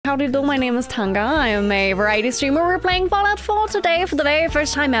How do you do? My name is Tanga. I am a variety streamer. We're playing Fallout 4 today for the very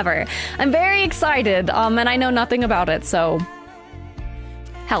first time ever. I'm very excited, and I know nothing about it, so...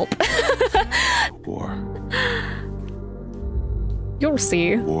 help. War. You'll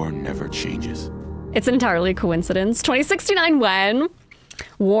see. War never changes. It's entirely a coincidence. 2069 when?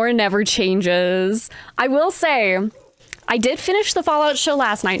 War never changes. I will say, I did finish the Fallout show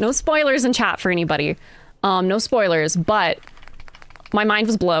last night. No spoilers in chat for anybody. No spoilers, but... my mind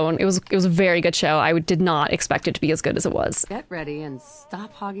was blown. It was a very good show. I did not expect it to be as good as it was. Get ready and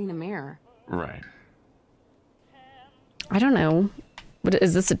stop hogging the mirror. Right. I don't know. What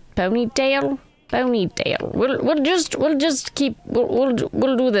is this, a ponytail? Ponytail. We'll just keep.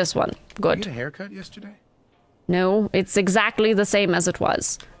 We'll do this one. Good. Did you get a haircut yesterday? No, it's exactly the same as it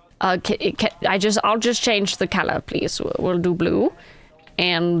was. I'll just change the color, please. We'll do blue,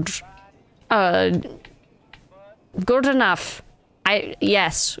 and good enough.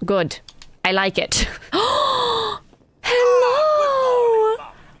 Yes, good. I like it. Hello!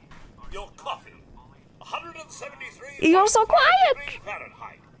 Your coffee, 173. You're so quiet.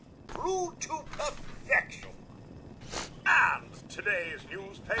 Fahrenheit, brewed to perfection. And today's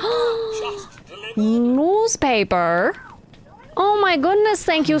newspaper just delivered. Newspaper? Oh my goodness,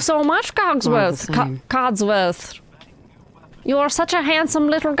 thank you so much, Cogsworth. Codsworth. You're such a handsome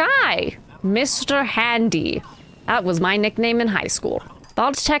little guy. Mr. Handy. That was my nickname in high school.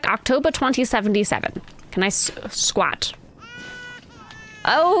 Vault Tech, October 2077. Can I squat?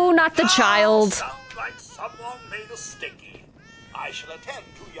 Oh, not the child. Sounds like someone made a stinky. I shall attend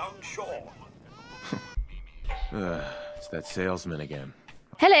to young Sean. It's that salesman again.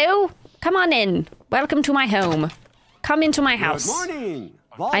 Hello. Come on in. Welcome to my home. Come into my house. Good morning.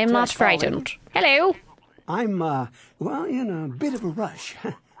 I am not frightened. Hello. I'm, well, in a bit of a rush.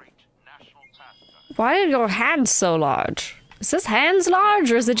 Why are your hands so large? Is this hands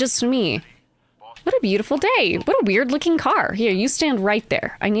large or is it just me? What a beautiful day. What a weird looking car. Here, you stand right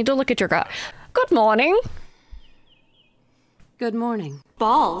there. I need to look at your car. Good morning. Good morning.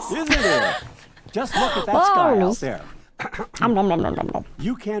 Balls. Isn't it? Just look at that sky out there.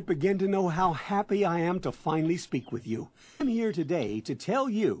 You can't begin to know how happy I am to finally speak with you. I'm here today to tell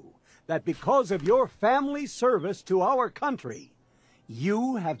you that because of your family service to our country,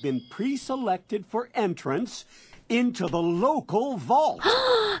 you have been pre-selected for entrance into the local vault.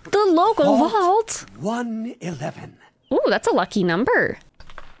 The local vault? 111. Ooh, that's a lucky number.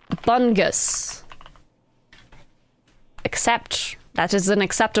 Bungus. Accept. That is an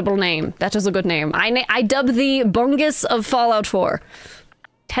acceptable name. That is a good name. I dub thee Bungus of Fallout 4.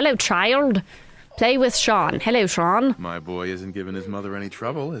 Hello, child. Play with Sean. Hello, Sean. My boy isn't giving his mother any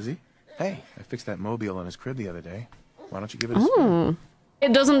trouble, is he? Hey, I fixed that mobile on his crib the other day. Why don't you give it a spin?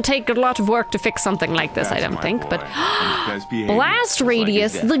 It doesn't take a lot of work to fix something like this, I don't think, but... Blast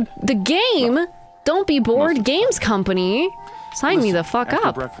Radius, the game? Don't be bored, Games Company. Sign me the fuck after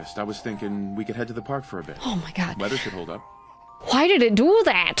up. breakfast, I was thinking we could head to the park for a bit. Oh my god. Weather should hold up. Why did it do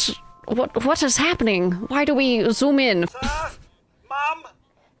that? What is happening? Why do we zoom in? Sir, Mom,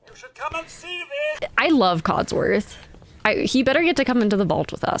 you should come and see this. I love Codsworth. He better get to come into the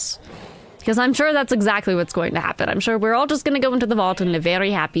vault with us. Because I'm sure that's exactly what's going to happen. I'm sure we're all just going to go into the vault and live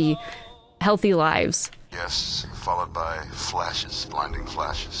very happy, healthy lives. Yes, followed by flashes, blinding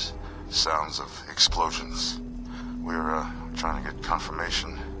flashes, sounds of explosions. We're trying to get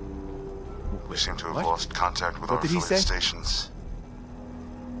confirmation. We seem to have lost contact with our affiliate stations.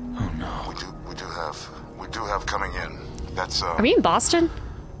 Oh no. We do have coming in. That's Are we in Boston?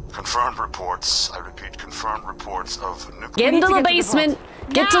 confirmed reports. I repeat, confirmed reports of nuclear. Get into the basement.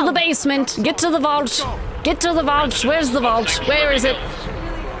 Get to the basement. Get to the vault. Get to the vault. Where's the vault? Where is it?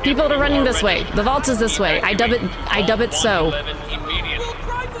 People are running this way. The vault is this way. I dub it so.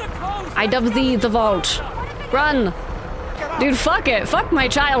 I dub the vault. Run. Dude, fuck it. Fuck my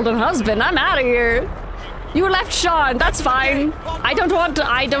child and husband. I'm out of here. You left Sean. That's fine. I don't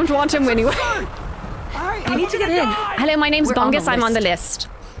want him anyway. We need to get in. Hello, my name's Bungus. I'm on the list.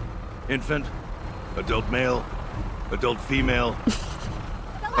 Infant, adult male, adult female.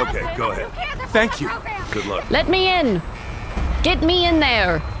 Okay, go ahead. Thank you. Good luck. Let me in. Get me in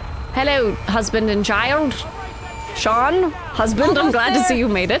there. Hello, husband and child. Sean, husband, I'm glad to see you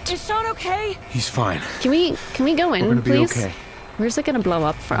made it. Is Sean okay? He's fine. Can we go in, We're gonna be please? okay. Where's it gonna blow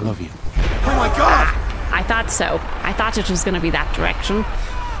up from? I love you. Oh my god! I thought so. I thought it was gonna be that direction.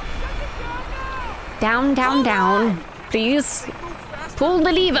 Down, down, down. Please. Pull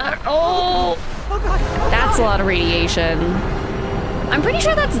the lever. Oh! That's a lot of radiation. I'm pretty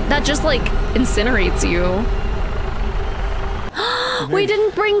sure that just like incinerates you. We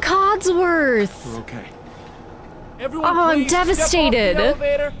didn't bring Codsworth. We're okay. Everyone, Oh, I'm please, step off the devastated.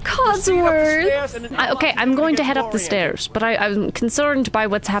 elevator, proceed up the stairs, and then Okay, I'm going to head up the Oriented. stairs, but I'm concerned by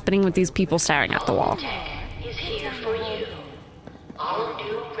what's happening with these people staring at the wall. Is here for you. All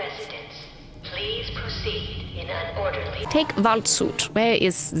new residents, please proceed in an orderly. Take vault suit. Where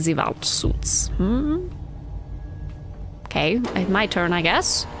is the vault suits? Okay, my turn, I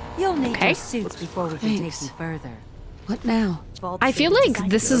guess. You'll need Okay. your suits before we can take you further. What now? I feel like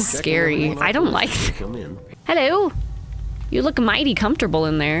this is scary. I don't like it. Hello. You look mighty comfortable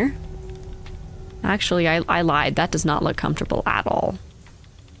in there. Actually, I lied. That does not look comfortable at all.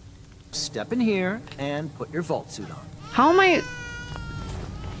 Step in here and put your vault suit on. How am I...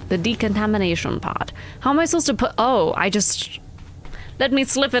 The decontamination pod. How am I supposed to put... Oh, I just... Let me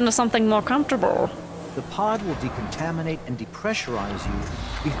slip into something more comfortable. The pod will decontaminate and depressurize you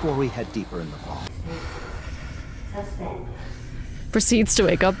before we head deeper in the vault. Proceeds to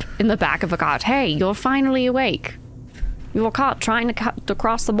wake up in the back of a cart. Hey, you're finally awake. You were caught trying to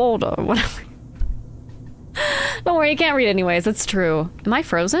cross the border or whatever. Don't worry, you can't read anyways. It's true. Am I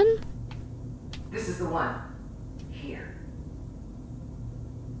frozen? This is the one. Here.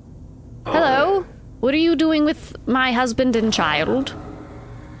 Hello? What are you doing with my husband and child?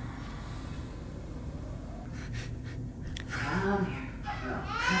 Come here. Come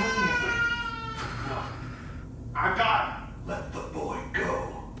here. I got it. Let the boy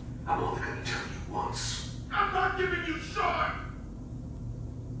go. I'm only gonna tell you once. I'm not giving you short.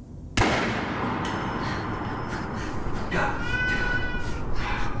 Get out of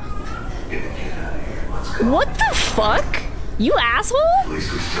here. Let's go. What the fuck? You asshole?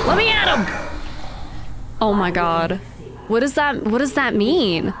 Let me at him. Oh my god. What does that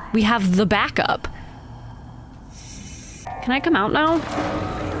mean? We have the backup. Can I come out now?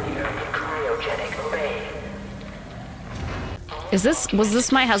 Was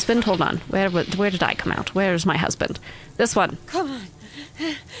this my husband? Hold on. Where did I come out? Where is my husband? This one. Come on.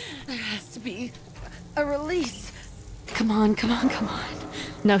 There has to be a release. Come on, come on, come on.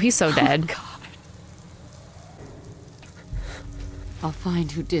 No, he's so dead. God. I'll find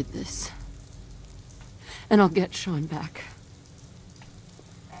who did this. And I'll get Sean back.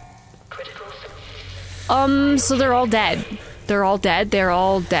 So they're all dead. They're all dead. They're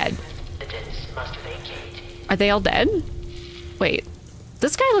all dead. Are they all dead? Wait.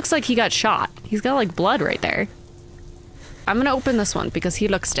 This guy looks like he got shot. He's got like blood right there. I'm gonna open this one because he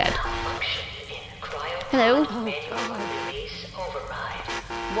looks dead. Hello?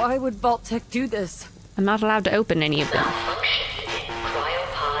 Why would Vault-Tec do this? I'm not allowed to open any of them.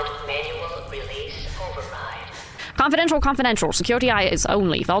 Confidential. Security eyes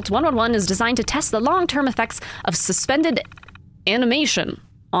only. Vault 111 is designed to test the long-term effects of suspended animation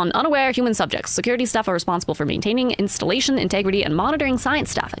on unaware human subjects. Security staff are responsible for maintaining installation integrity and monitoring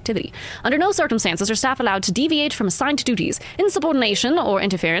science staff activity. Under no circumstances are staff allowed to deviate from assigned duties. Insubordination or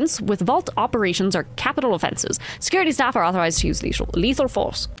interference with vault operations are capital offenses. Security staff are authorized to use lethal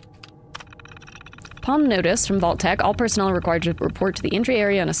force. Upon notice from Vault-Tec, all personnel are required to report to the entry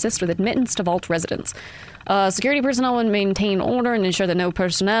area and assist with admittance to Vault residents. Security personnel will maintain order and ensure that no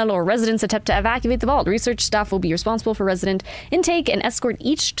personnel or residents attempt to evacuate the vault. Research staff will be responsible for resident intake and escort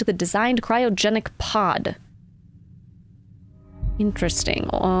each to the designed cryogenic pod. Interesting.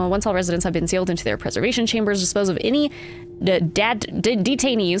 Once all residents have been sealed into their preservation chambers, dispose of any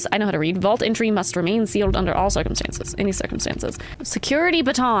detainees. I know how to read. Vault entry must remain sealed under all circumstances. Any circumstances. Security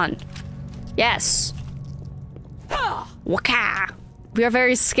baton. Yes. Waka. We are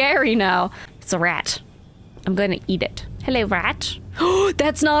very scary now. It's a rat. I'm gonna eat it. Hello, rat. Oh,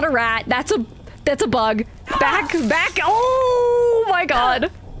 that's not a rat. That's a bug. Back. Oh my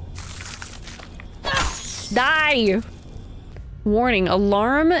god. Die. Warning,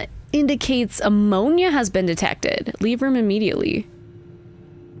 alarm indicates ammonia has been detected. Leave room immediately.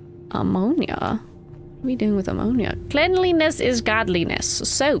 Ammonia? What are we doing with ammonia? Cleanliness is godliness.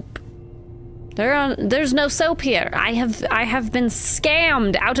 Soap. There's no soap here. I have been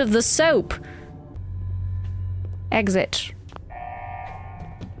scammed out of the soap. Exit.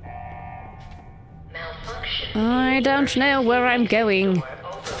 I don't know where I'm going.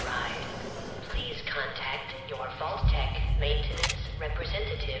 Please contact your Vault-Tec maintenance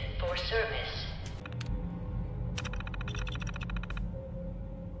representative for service.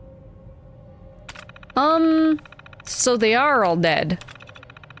 So they are all dead.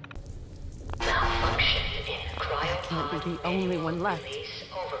 I can't be the only one left.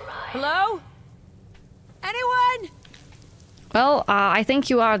 Hello? Anyone? Well, I think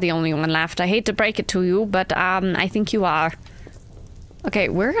you are the only one left. I hate to break it to you, but I think you are. Okay,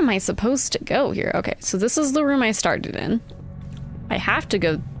 where am I supposed to go here? Okay, so this is the room I started in. I have to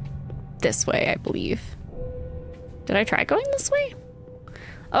go this way, I believe. Did I try going this way?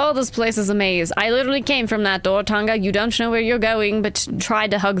 Oh, this place is a maze. I literally came from that door, Tonga. You don't know where you're going, but try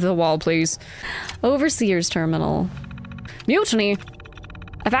to hug the wall, please. Overseer's terminal. Mutiny!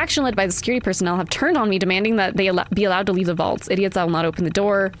 A faction led by the security personnel have turned on me, demanding that they be allowed to leave the vaults. Idiots, I will not open the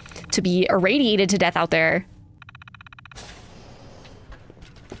door. To be irradiated to death out there.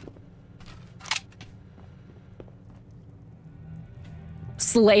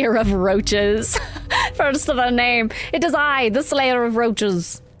 Slayer of Roaches. First of a name. It is I, the Slayer of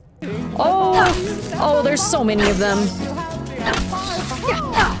Roaches. Oh, there's so many of them.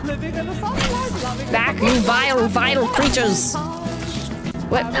 Back, you vile creatures.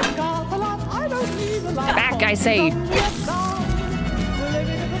 What? Back, I say.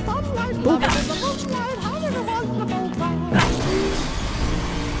 Boop.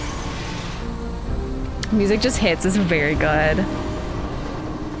 Music just hits. It's very good.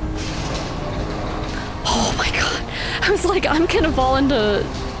 Oh my god. I was like, I'm gonna fall into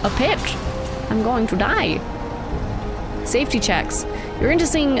a pit. I'm going to die. Safety checks. You're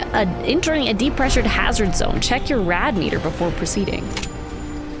entering a deep pressured hazard zone. Check your rad meter before proceeding.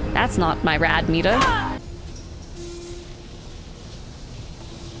 That's not my rad meter.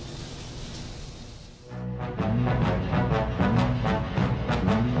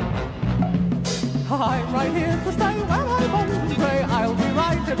 I'm right here to stay when I'm old and grey. I'll be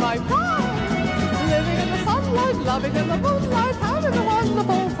right in my prime. Living in the sunlight, loving in the moon.